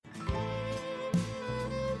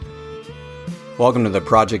Welcome to the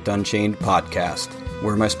Project Unchained podcast,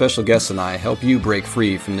 where my special guests and I help you break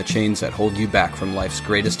free from the chains that hold you back from life's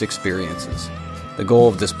greatest experiences. The goal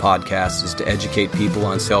of this podcast is to educate people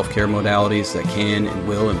on self-care modalities that can and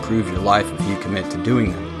will improve your life if you commit to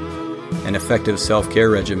doing them. An effective self-care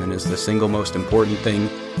regimen is the single most important thing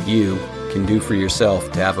you can do for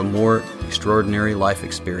yourself to have a more extraordinary life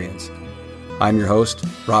experience. I'm your host,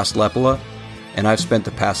 Ross Lepala, and I've spent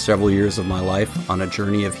the past several years of my life on a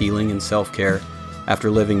journey of healing and self-care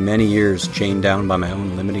after living many years chained down by my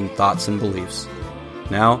own limiting thoughts and beliefs.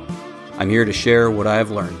 Now, I'm here to share what I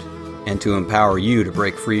have learned and to empower you to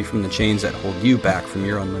break free from the chains that hold you back from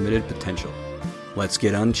your unlimited potential. Let's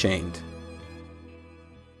get unchained.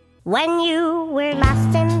 When you were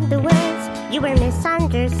lost in the woods, you were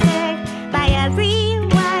misunderstood by everyone.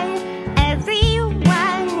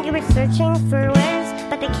 You were searching for words,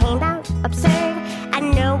 but they came out absurd.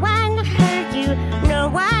 And no one heard you, no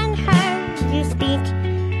one heard you speak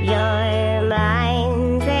your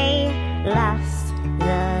mind. They lost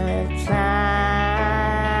the time.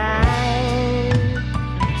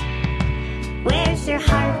 Where's your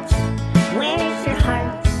heart? Where's your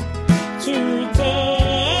heart today?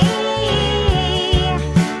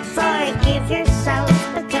 Forgive yourself,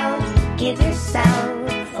 but don't give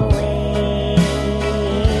yourself away.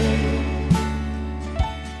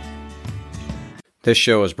 This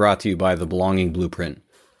show is brought to you by The Belonging Blueprint.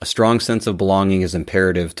 A strong sense of belonging is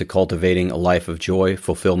imperative to cultivating a life of joy,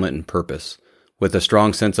 fulfillment, and purpose. With a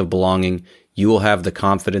strong sense of belonging, you will have the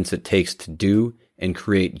confidence it takes to do and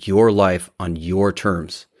create your life on your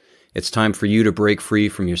terms. It's time for you to break free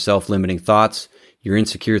from your self-limiting thoughts, your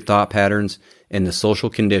insecure thought patterns, and the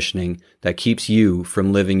social conditioning that keeps you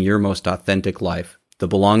from living your most authentic life. The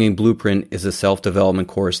Belonging Blueprint is a self-development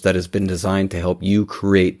course that has been designed to help you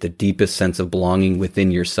create the deepest sense of belonging within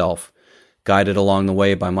yourself. Guided along the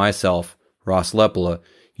way by myself, Ross Lepala,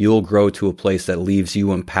 you'll grow to a place that leaves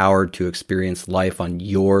you empowered to experience life on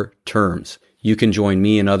your terms. You can join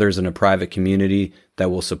me and others in a private community that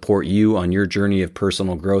will support you on your journey of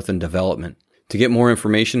personal growth and development. To get more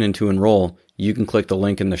information and to enroll, you can click the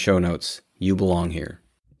link in the show notes. You belong here.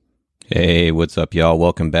 Hey, what's up, y'all?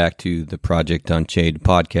 Welcome back to the Project Unchained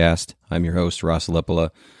podcast. I'm your host, Ross Lepala,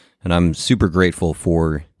 and I'm super grateful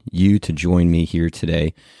for you to join me here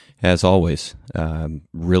today. As always,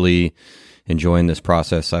 really enjoying this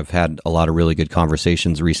process. I've had a lot of really good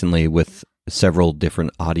conversations recently with several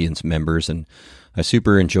different audience members, and I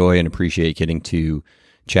super enjoy and appreciate getting to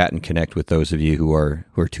chat and connect with those of you who are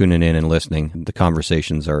tuning in and listening. The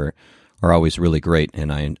conversations are always really great,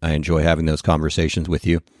 and I enjoy having those conversations with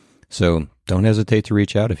you. So don't hesitate to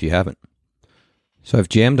reach out if you haven't. So I've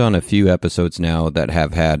jammed on a few episodes now that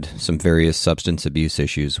have had some various substance abuse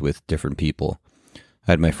issues with different people.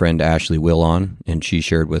 I had my friend Ashley Will on, and she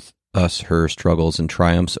shared with us her struggles and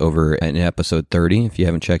triumphs over in episode 30. If you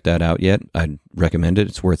haven't checked that out yet, I'd recommend it.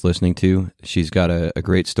 It's worth listening to. She's got a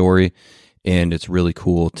great story, and it's really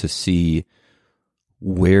cool to see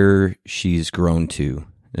where she's grown to.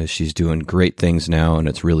 She's doing great things now, and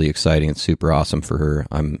it's really exciting. It's super awesome for her.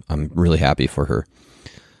 I'm really happy for her.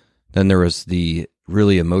 Then there was the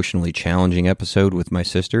really emotionally challenging episode with my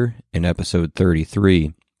sister in episode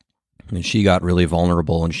 33, and she got really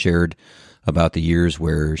vulnerable and shared about the years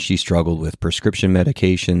where she struggled with prescription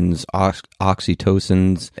medications,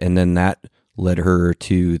 oxytocins, and then that led her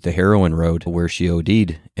to the heroin road where she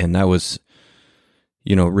OD'd, and that was,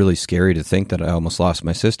 really scary to think that I almost lost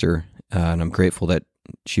my sister, and I'm grateful that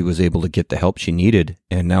she was able to get the help she needed,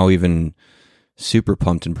 and now even super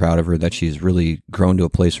pumped and proud of her that she's really grown to a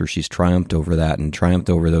place where she's triumphed over that and triumphed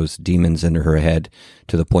over those demons in her head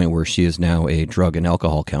to the point where she is now a drug and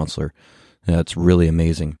alcohol counselor. That's really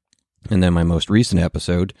amazing. And then my most recent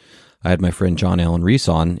episode, I had my friend John Allen Reese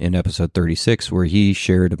on in episode 36, where he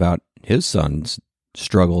shared about his son's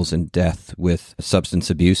struggles and death with substance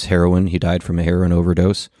abuse, heroin. He died from a heroin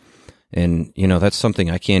overdose. And, that's something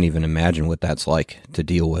I can't even imagine what that's like to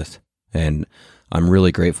deal with. And I'm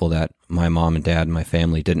really grateful that my mom and dad and my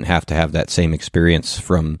family didn't have to have that same experience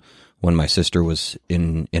from when my sister was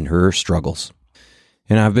in her struggles.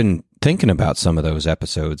 And I've been thinking about some of those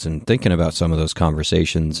episodes and thinking about some of those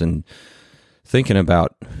conversations and thinking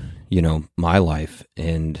about, my life.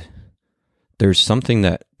 And there's something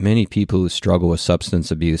that many people who struggle with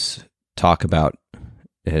substance abuse talk about.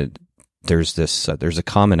 There's a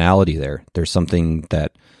commonality there. There's something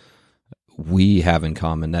that we have in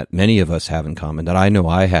common, that many of us have in common, that I know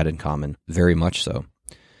I had in common, very much so.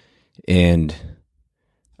 And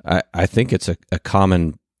I think it's a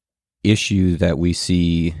common issue that we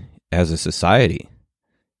see as a society.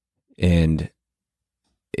 And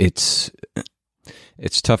it's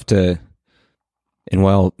tough to And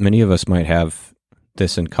while many of us might have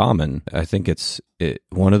this in common, I think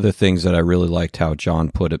one of the things that I really liked how John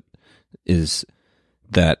put it is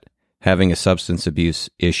that having a substance abuse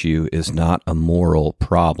issue is not a moral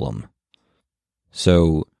problem.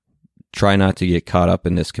 So try not to get caught up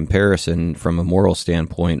in this comparison from a moral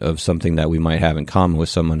standpoint of something that we might have in common with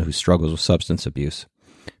someone who struggles with substance abuse.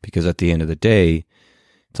 Because at the end of the day,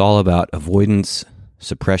 it's all about avoidance,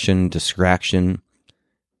 suppression, distraction,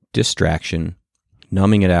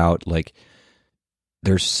 numbing it out. Like,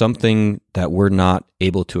 there's something that we're not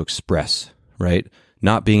able to express, right?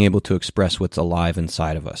 Not being able to express what's alive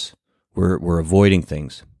inside of us. We're avoiding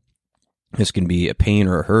things. This can be a pain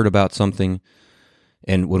or a hurt about something.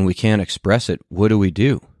 And when we can't express it, what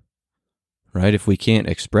do? Right? If we can't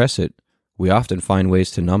express it, we often find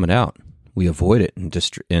ways to numb it out. We avoid it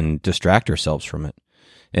and distract ourselves from it.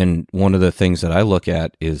 And one of the things that I look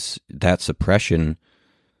at is that suppression.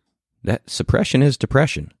 That suppression is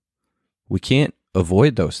depression. We can't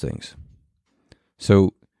avoid those things.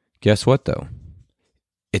 So guess what, though?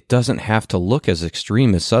 It doesn't have to look as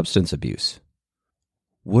extreme as substance abuse.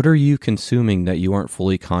 What are you consuming that you aren't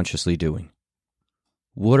fully consciously doing?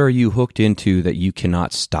 What are you hooked into that you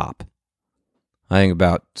cannot stop? I think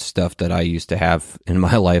about stuff that I used to have in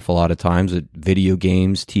my life a lot of times, video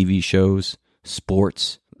games, TV shows,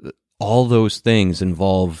 sports. All those things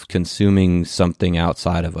involve consuming something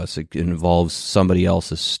outside of us. It involves somebody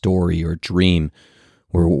else's story or dream.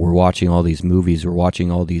 We're watching all these movies. We're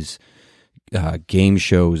watching all these game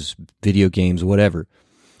shows, video games, whatever.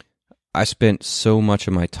 I spent so much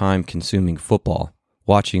of my time consuming football,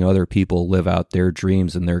 watching other people live out their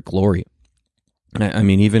dreams and their glory. I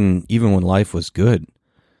mean, even when life was good,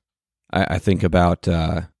 I think about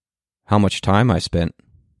how much time I spent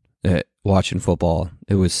watching football.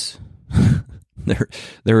 It was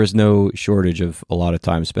there is no shortage of a lot of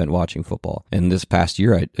time spent watching football. And this past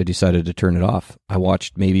year, I decided to turn it off. I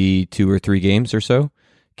watched maybe 2 or 3 games or so,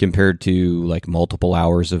 compared to like multiple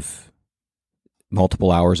hours of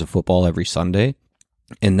football every Sunday.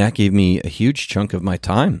 And that gave me a huge chunk of my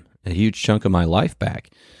time, a huge chunk of my life back.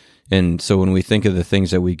 And so when we think of the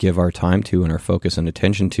things that we give our time to and our focus and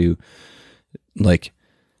attention to, like,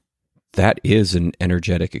 that is an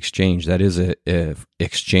energetic exchange. That is a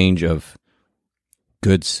exchange of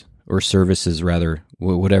goods or services, rather,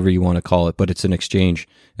 whatever you want to call it, but it's an exchange.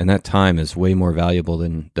 And that time is way more valuable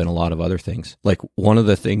than a lot of other things. Like, one of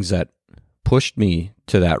the things that pushed me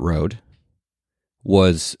to that road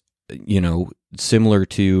was, similar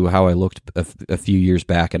to how I looked a few years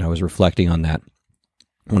back, and I was reflecting on that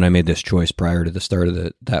when I made this choice prior to the start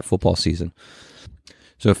of that football season.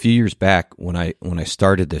 So a few years back, when I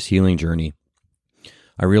started this healing journey,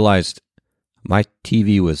 I realized my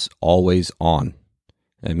TV was always on.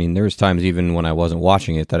 I mean, there was times even when I wasn't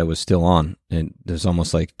watching it that it was still on, and there's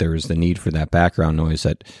almost like there was the need for that background noise,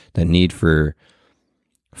 that need for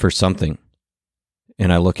something.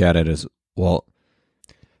 And I look at it as, well,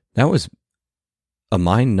 that was a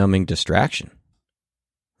mind-numbing distraction,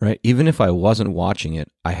 right? Even if I wasn't watching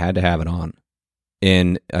it, I had to have it on.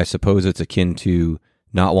 And I suppose it's akin to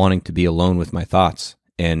not wanting to be alone with my thoughts.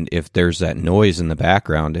 And if there's that noise in the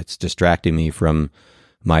background, it's distracting me from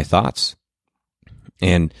my thoughts.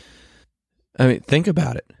 And I mean, think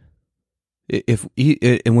about it.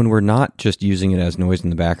 And when we're not just using it as noise in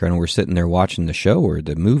the background, and we're sitting there watching the show or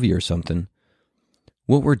the movie or something,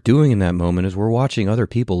 what we're doing in that moment is we're watching other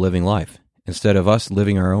people living life instead of us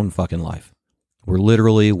living our own fucking life. We're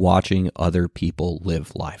literally watching other people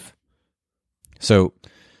live life. So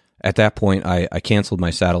at that point, I canceled my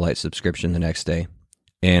satellite subscription the next day,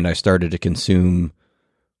 and I started to consume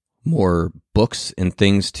more books and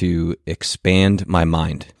things to expand my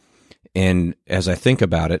mind. And as I think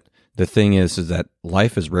about it, the thing is that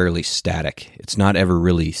life is rarely static. It's not ever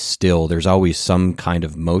really still. There's always some kind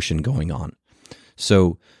of motion going on.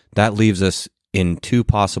 So that leaves us in 2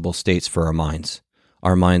 possible states for our minds.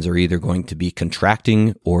 Our minds are either going to be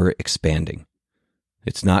contracting or expanding.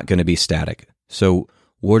 It's not going to be static. So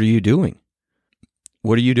what are you doing?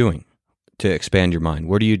 What are you doing to expand your mind?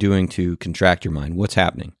 What are you doing to contract your mind? What's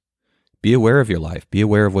happening? Be aware of your life. Be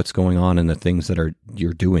aware of what's going on in the things that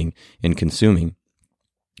you're doing and consuming,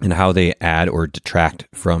 and how they add or detract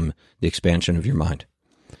from the expansion of your mind.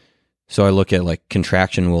 So I look at, like,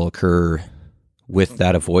 contraction will occur with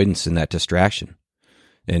that avoidance and that distraction.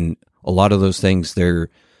 And a lot of those things, they're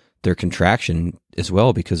contraction as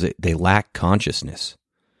well, because they lack consciousness.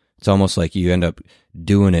 It's almost like you end up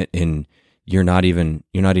doing it and you're not even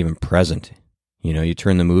present. You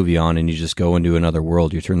turn the movie on and you just go into another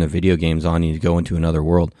world. You turn the video games on and you go into another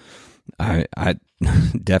world. I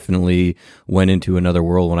definitely went into another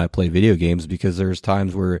world when I played video games, because there's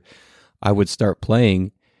times where I would start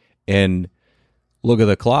playing and look at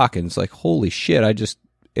the clock and it's like, holy shit,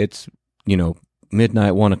 it's,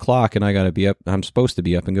 midnight, 1:00, and I got to be up. I'm supposed to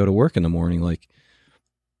be up and go to work in the morning. Like,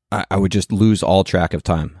 I would just lose all track of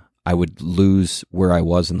time. I would lose where I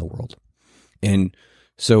was in the world. And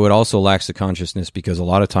so it also lacks the consciousness, because a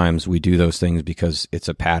lot of times we do those things because it's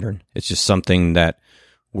a pattern. It's just something that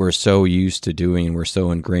we're so used to doing and we're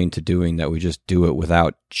so ingrained to doing that we just do it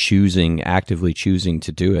without actively choosing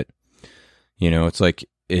to do it. It's like,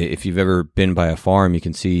 if you've ever been by a farm, you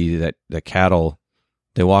can see that the cattle,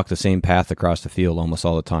 they walk the same path across the field almost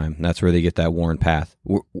all the time. And that's where they get that worn path.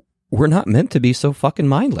 We're not meant to be so fucking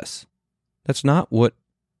mindless. That's not what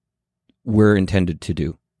we're intended to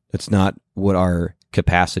do. That's not what our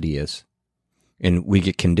capacity is. And we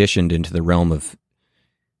get conditioned into the realm of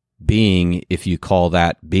being, if you call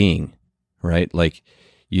that being, right? Like,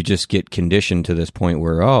 you just get conditioned to this point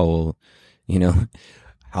where, how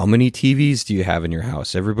many TVs do you have in your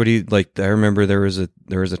house? Everybody, like, I remember there was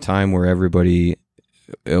a time where everybody,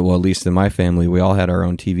 well, at least in my family, we all had our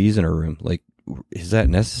own TVs in our room. Like, is that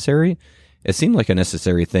necessary? It seemed like a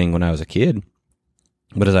necessary thing when I was a kid,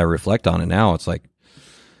 but as I reflect on it now, it's like,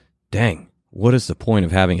 dang, what is the point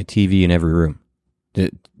of having a TV in every room?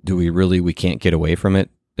 Do we can't get away from it?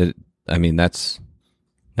 That's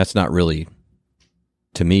not really,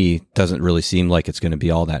 to me, doesn't really seem like it's going to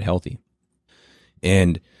be all that healthy.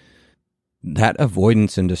 And that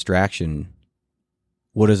avoidance and distraction,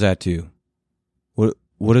 what does that do?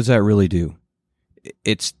 What does that really do?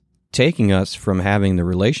 It's taking us from having the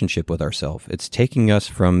relationship with ourselves. It's taking us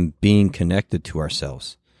from being connected to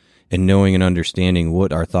ourselves and knowing and understanding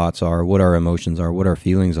what our thoughts are, what our emotions are, what our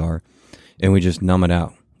feelings are, and we just numb it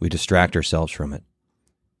out. We distract ourselves from it.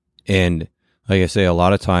 And like I say, a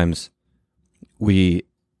lot of times we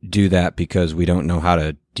do that because we don't know how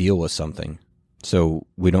to deal with something. So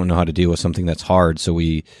we don't know how to deal with something that's hard, so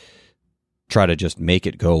we try to just make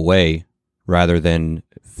it go away rather than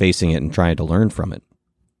facing it and trying to learn from it.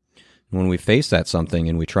 When we face that something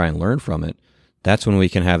and we try and learn from it, that's when we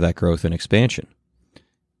can have that growth and expansion.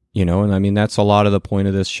 And that's a lot of the point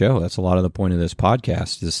of this show. That's a lot of the point of this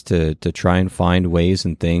podcast, is to try and find ways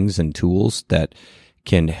and things and tools that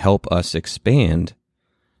can help us expand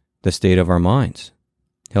the state of our minds,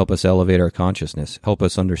 help us elevate our consciousness, help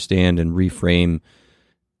us understand and reframe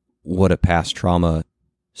what a past trauma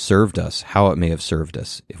served us, how it may have served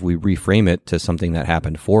us. If we reframe it to something that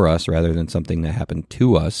happened for us rather than something that happened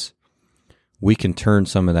to us, we can turn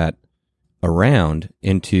some of that around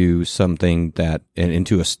into something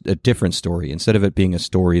into a different story. Instead of it being a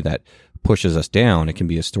story that pushes us down, it can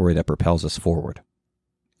be a story that propels us forward.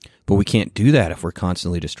 But we can't do that if we're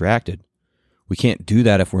constantly distracted. We can't do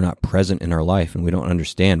that if we're not present in our life and we don't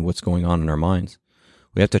understand what's going on in our minds.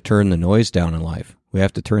 We have to turn the noise down in life. We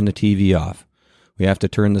have to turn the TV off. We have to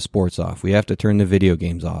turn the sports off. We have to turn the video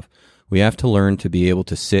games off. We have to learn to be able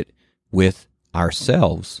to sit with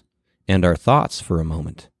ourselves and our thoughts for a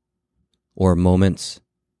moment, or moments,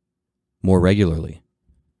 more regularly.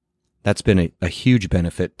 That's been a huge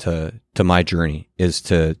benefit to my journey, is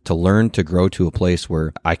to learn to grow to a place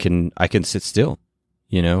where I can sit still.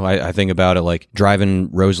 I think about it like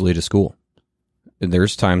driving Rosalie to school.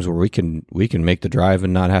 There's times where we can make the drive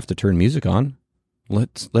and not have to turn music on.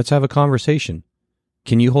 Let's have a conversation.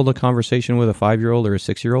 Can you hold a conversation with a 5-year-old or a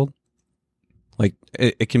 6-year-old? Like,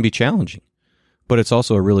 it can be challenging, but it's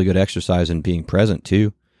also a really good exercise in being present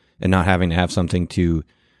too, and not having to have something to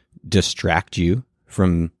distract you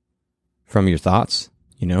from your thoughts.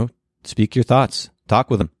 Speak your thoughts, talk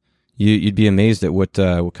with them. You'd be amazed at what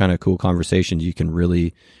kind of cool conversations you can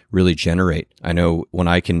really, really generate. I know when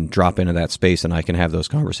I can drop into that space and I can have those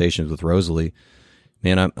conversations with Rosalie,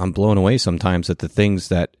 man, I'm blown away sometimes at the things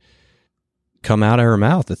that come out of her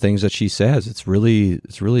mouth, the things that she says. It's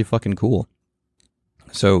really fucking cool.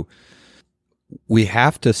 So we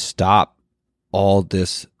have to stop all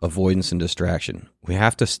this avoidance and distraction. We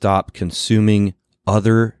have to stop consuming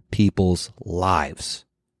other people's lives.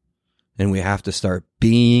 And we have to start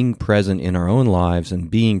being present in our own lives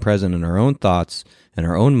and being present in our own thoughts and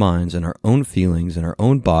our own minds and our own feelings and our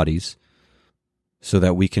own bodies, so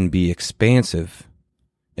that we can be expansive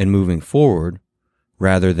and moving forward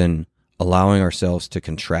rather than allowing ourselves to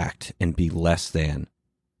contract and be less than.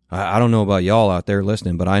 I don't know about y'all out there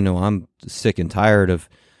listening, but I know I'm sick and tired of,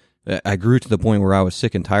 I grew to the point where I was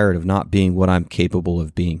sick and tired of not being what I'm capable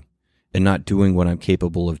of being, and not doing what I'm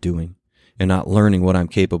capable of doing, and not learning what I'm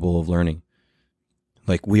capable of learning.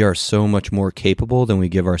 Like, we are so much more capable than we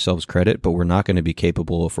give ourselves credit, but we're not going to be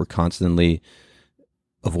capable if we're constantly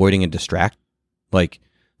avoiding and distract. Like,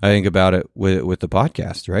 I think about it with the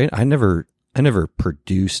podcast, right? I never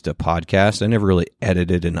produced a podcast. I never really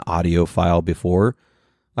edited an audio file before.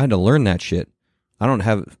 I had to learn that shit.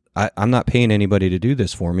 I'm not paying anybody to do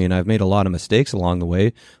this for me, and I've made a lot of mistakes along the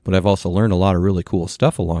way, but I've also learned a lot of really cool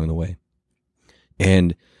stuff along the way.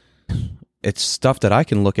 And it's stuff that I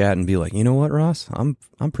can look at and be like, you know what, Ross? I'm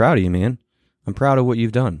proud of you, man. I'm proud of what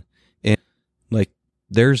you've done. And like,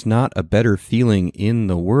 there's not a better feeling in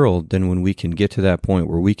the world than when we can get to that point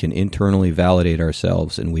where we can internally validate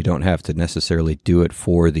ourselves and we don't have to necessarily do it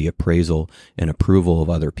for the appraisal and approval of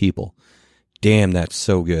other people. Damn, that's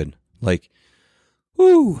so good. Like,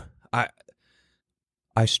 whoo,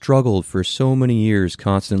 I struggled for so many years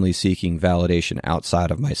constantly seeking validation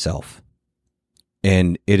outside of myself.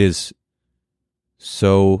 And it is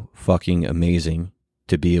so fucking amazing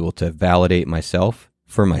to be able to validate myself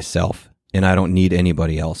for myself. And I don't need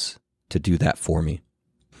anybody else to do that for me.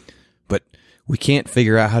 But we can't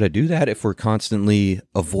figure out how to do that if we're constantly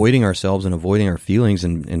avoiding ourselves and avoiding our feelings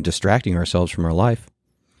and distracting ourselves from our life.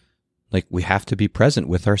 Like, we have to be present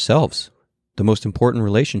with ourselves. The most important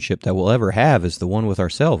relationship that we'll ever have is the one with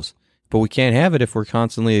ourselves. But we can't have it if we're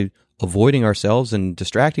constantly avoiding ourselves and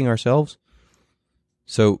distracting ourselves.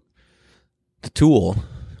 So the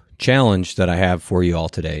challenge that I have for you all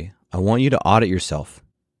today, I want you to audit yourself.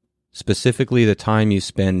 Specifically, the time you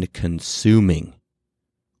spend consuming.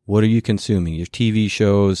 What are you consuming? Your TV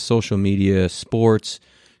shows, social media, sports,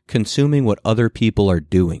 consuming what other people are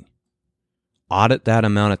doing. Audit that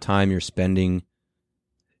amount of time you're spending,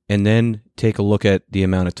 and then take a look at the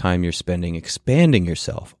amount of time you're spending expanding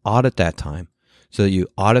yourself. Audit that time so that you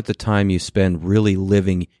audit the time you spend really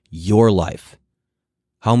living your life.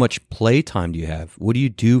 How much play time do you have? What do you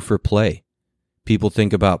do for play? People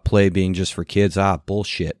think about play being just for kids.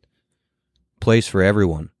 Bullshit. Play's for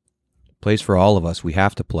everyone. Play's for all of us. We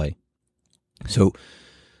have to play. So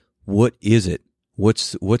what is it? What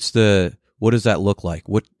does that look like?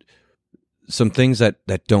 Some things that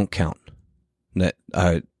don't count, that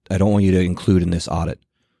I don't want you to include in this audit.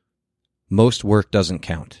 Most work doesn't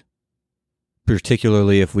count,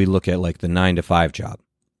 particularly if we look at like the 9-to-5 job.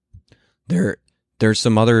 There's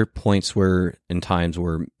some other points in times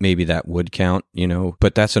where maybe that would count,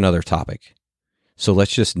 but that's another topic. So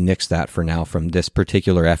let's just nix that for now from this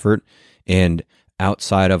particular effort. And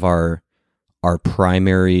outside of our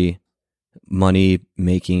primary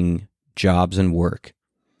money-making jobs and work,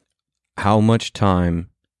 how much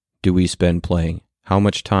time do we spend playing? How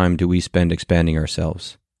much time do we spend expanding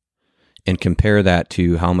ourselves? And compare that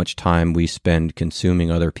to how much time we spend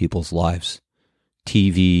consuming other people's lives.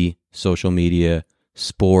 TV, social media,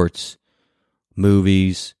 sports,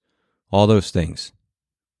 movies, all those things.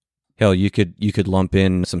 Hell, you could lump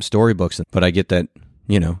in some storybooks, but I get that,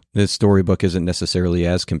 this storybook isn't necessarily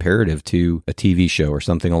as comparative to a TV show or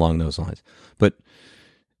something along those lines. But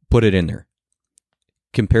put it in there.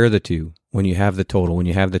 Compare the two when you have the total, when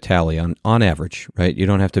you have the tally on average, right? You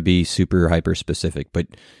don't have to be super hyper specific, but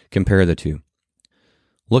compare the two.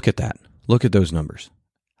 Look at that. Look at those numbers.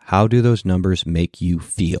 How do those numbers make you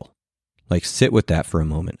feel? Like, sit with that for a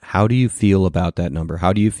moment. How do you feel about that number?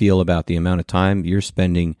 How do you feel about the amount of time you're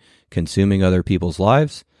spending consuming other people's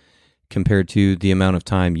lives compared to the amount of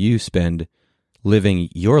time you spend living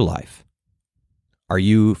your life? Are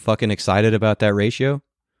you fucking excited about that ratio?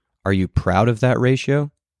 Are you proud of that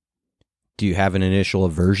ratio? Do you have an initial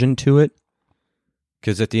aversion to it?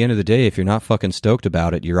 Because at the end of the day, if you're not fucking stoked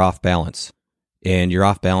about it, you're off balance. And you're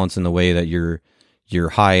off balance in the way that you're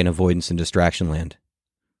high in avoidance and distraction land.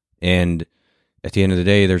 And at the end of the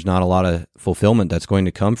day, there's not a lot of fulfillment that's going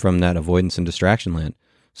to come from that avoidance and distraction land.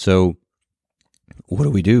 So what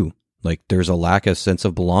do? Like, there's a lack of sense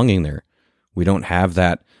of belonging there. We don't have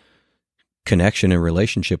that connection and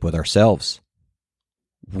relationship with ourselves.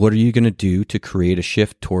 What are you going to do to create a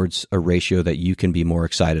shift towards a ratio that you can be more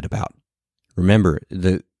excited about? Remember,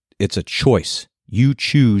 it's a choice. You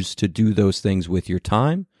choose to do those things with your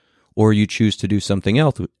time, or you choose to do something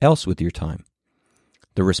else with your time.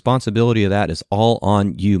 The responsibility of that is all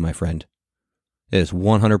on you, my friend. It is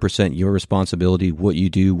 100% your responsibility, what you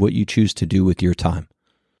do, what you choose to do with your time.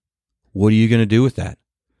 What are you going to do with that?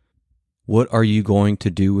 What are you going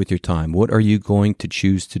to do with your time? What are you going to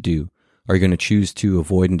choose to do? Are you going to choose to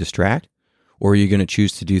avoid and distract? Or are you going to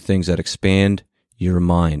choose to do things that expand your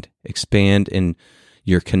mind, expand in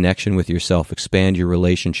your connection with yourself, expand your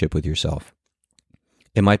relationship with yourself?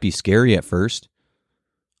 It might be scary at first.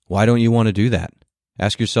 Why don't you want to do that?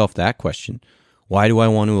 Ask yourself that question. Why do I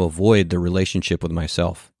want to avoid the relationship with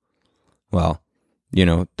myself? Well,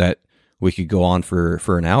 that we could go on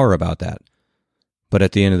for an hour about that. But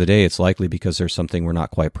at the end of the day, it's likely because there's something we're not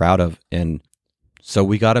quite proud of. And so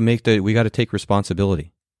we got to take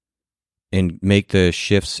responsibility and make the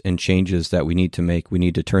shifts and changes that we need to make. We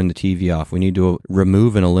need to turn the TV off. We need to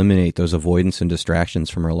remove and eliminate those avoidance and distractions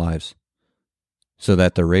from our lives so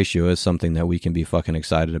that the ratio is something that we can be fucking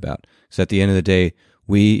excited about. Because at the end of the day,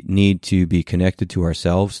 we need to be connected to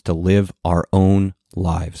ourselves to live our own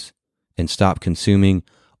lives and stop consuming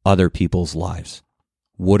other people's lives.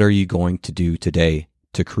 What are you going to do today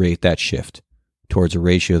to create that shift towards a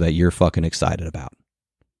ratio that you're fucking excited about?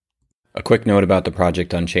 A quick note about the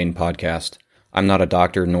Project Unchained podcast. I'm not a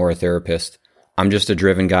doctor nor a therapist. I'm just a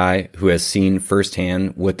driven guy who has seen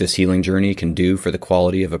firsthand what this healing journey can do for the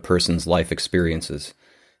quality of a person's life experiences.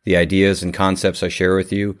 The ideas and concepts I share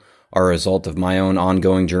with you are a result of my own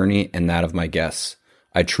ongoing journey and that of my guests.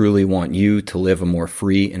 I truly want you to live a more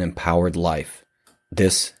free and empowered life.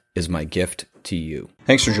 This is my gift to you.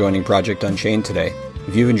 Thanks for joining Project Unchained today.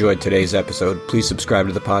 If you've enjoyed today's episode, please subscribe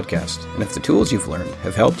to the podcast. And if the tools you've learned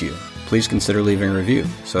have helped you, please consider leaving a review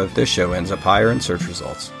so that this show ends up higher in search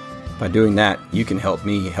results. By doing that, you can help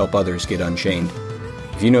me help others get unchained.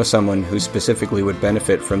 If you know someone who specifically would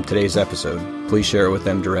benefit from today's episode, please share it with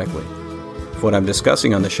them directly. If what I'm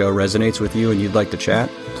discussing on the show resonates with you and you'd like to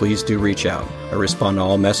chat, please do reach out. I respond to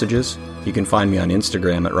all messages. You can find me on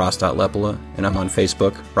Instagram at ross.lepola, and I'm on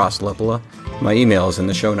Facebook, Ross Lepola. My email is in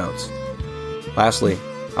the show notes. Lastly,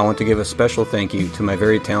 I want to give a special thank you to my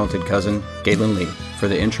very talented cousin, Galen Lee, for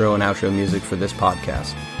the intro and outro music for this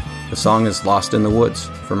podcast. The song is Lost in the Woods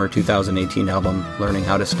from her 2018 album, Learning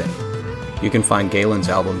How to Stay. You can find Galen's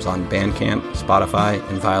albums on Bandcamp, Spotify,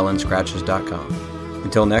 and violinscratches.com.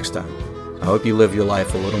 Until next time, I hope you live your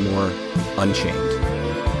life a little more unchained.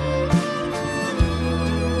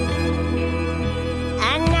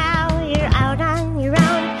 And now you're out on your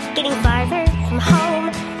own, getting farther from home.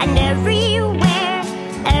 And everywhere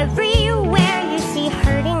you see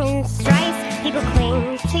hurting and strife. People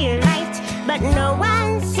cling to your light, but no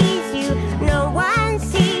one sees you. No one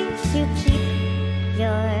sees you. Keep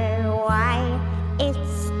your why.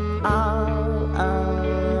 It's all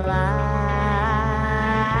a lie.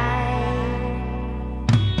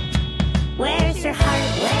 Where's your heart?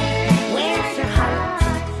 Where's your heart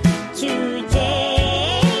today?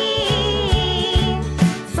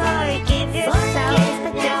 Forgive yourself,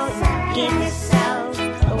 but don't give yourself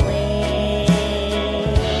away.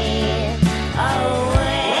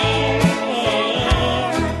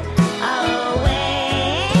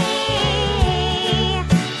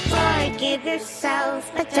 Forgive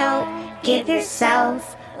yourself, but don't give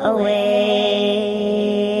yourself away.